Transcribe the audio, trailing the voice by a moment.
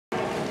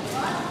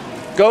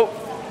Go.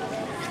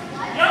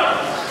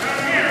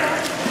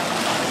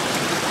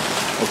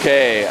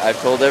 Okay,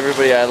 I've told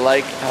everybody I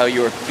like how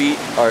your feet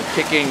are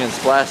kicking and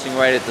splashing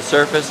right at the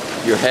surface.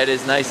 Your head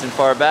is nice and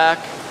far back.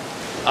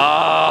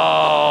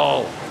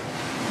 Oh!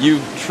 You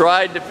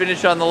tried to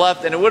finish on the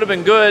left and it would have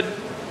been good,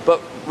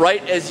 but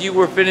right as you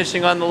were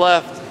finishing on the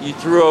left, you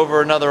threw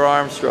over another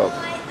arm stroke.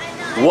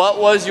 What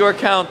was your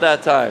count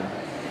that time?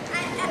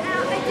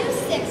 I do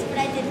 6, but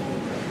I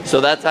didn't.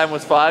 So that time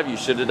was 5, you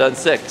should have done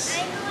 6.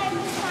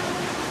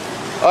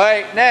 All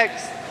right,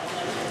 next.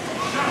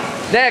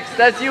 Next,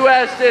 that's you,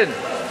 Ashton.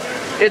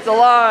 It's a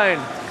line.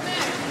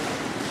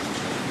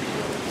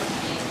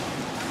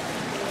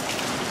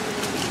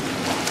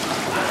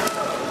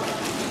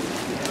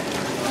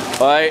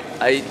 All right,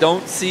 I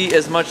don't see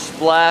as much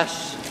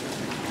splash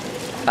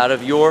out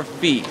of your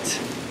feet.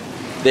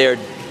 They're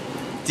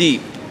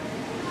deep.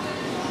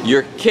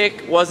 Your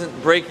kick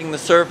wasn't breaking the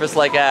surface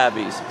like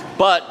Abby's,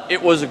 but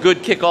it was a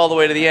good kick all the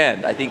way to the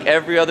end. I think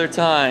every other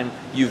time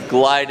you've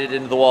glided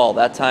into the wall.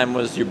 That time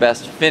was your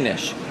best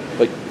finish,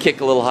 but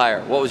kick a little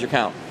higher. What was your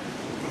count?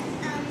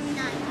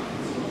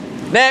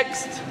 9.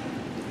 Next.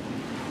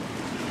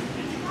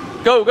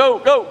 Go, go,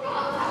 go.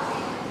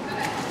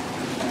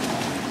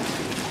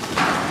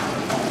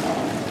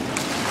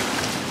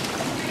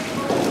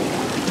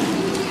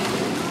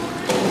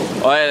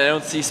 All right, I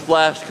don't see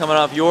splash coming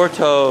off your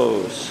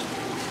toes.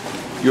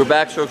 Your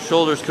backstroke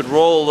shoulders could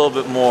roll a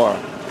little bit more.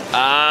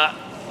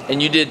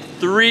 And you did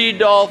 3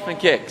 dolphin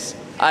kicks.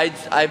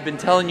 I've been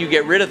telling you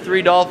get rid of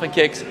 3 dolphin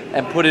kicks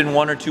and put in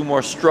 1 or 2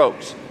 more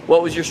strokes.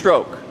 What was your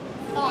stroke?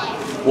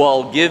 5.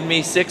 Well, give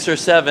me 6 or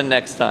 7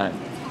 next time.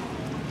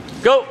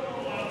 Go!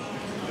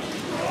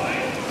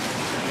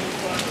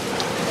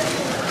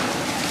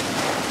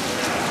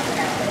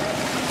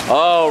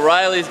 Oh,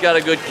 Riley's got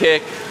a good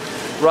kick.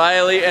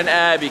 Riley and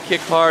Abby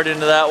kick hard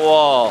into that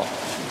wall.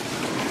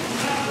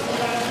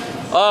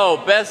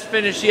 Oh, best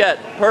finish yet.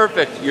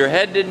 Perfect. Your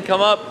head didn't come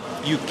up.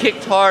 You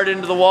kicked hard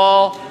into the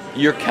wall.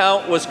 Your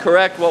count was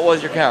correct. What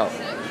was your count?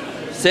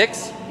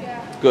 6? Yeah.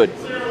 Good.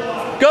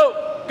 Go!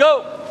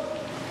 Go!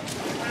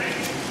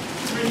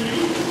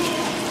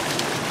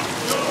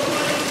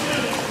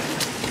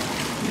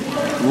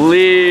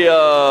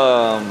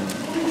 Liam.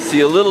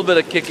 See a little bit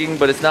of kicking,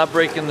 but it's not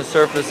breaking the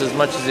surface as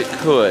much as it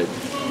could.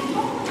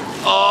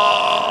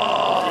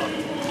 Oh!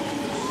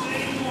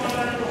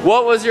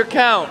 What was your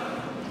count?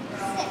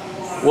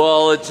 6.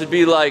 Well, it should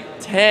be like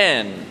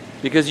 10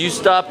 because you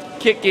stopped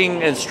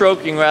kicking and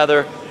stroking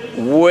rather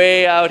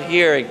way out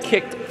here and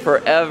kicked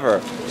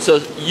forever.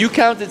 So you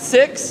counted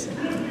 6?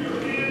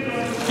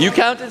 You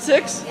counted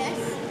 6?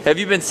 Yes. Have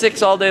you been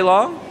 6 all day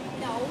long?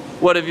 No.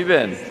 What have you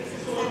been?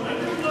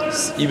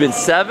 You've been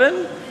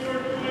 7?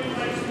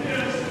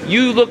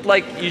 You looked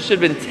like you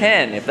should have been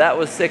 10. If that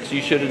was 6,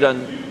 you should have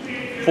done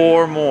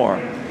 4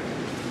 more.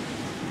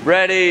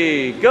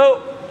 Ready,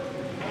 go!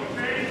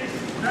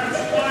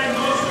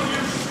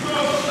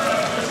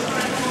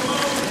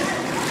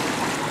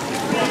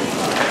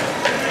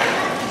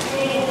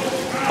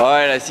 All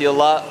right, I see a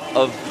lot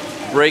of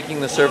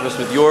breaking the surface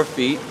with your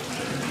feet.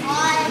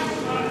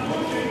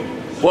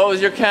 5. What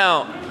was your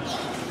count?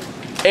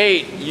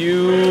 8.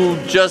 You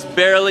just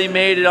barely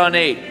made it on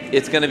 8.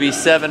 It's going to be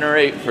 7 or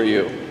 8 for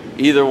you.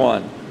 Either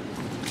one.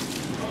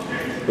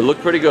 It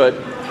looked pretty good.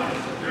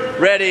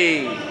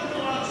 Ready,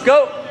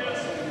 go!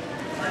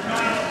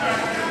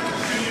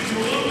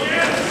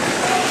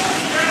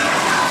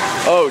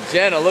 Oh,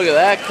 Jenna, look at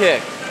that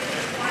kick.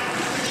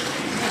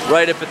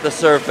 Right up at the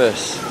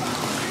surface.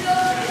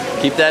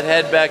 Keep that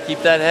head back, keep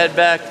that head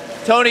back.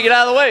 Tony, get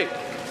out of the way.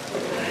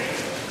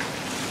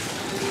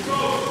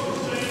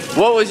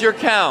 What was your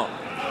count?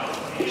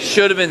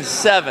 Should have been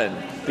 7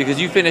 because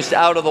you finished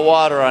out of the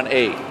water on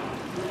 8.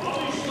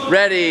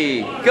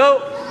 Ready,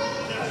 go!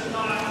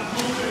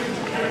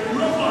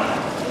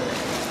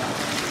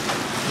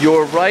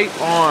 Your right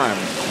arm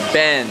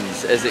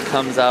bends as it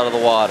comes out of the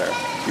water.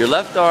 Your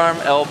left arm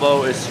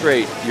elbow is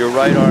straight. Your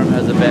right arm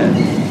has a bend.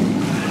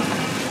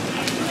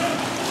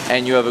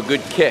 And you have a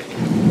good kick.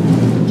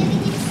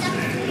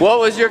 What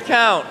was your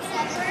count?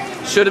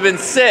 7. Should have been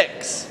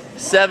 6.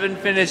 7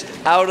 finished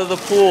out of the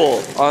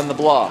pool on the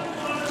block.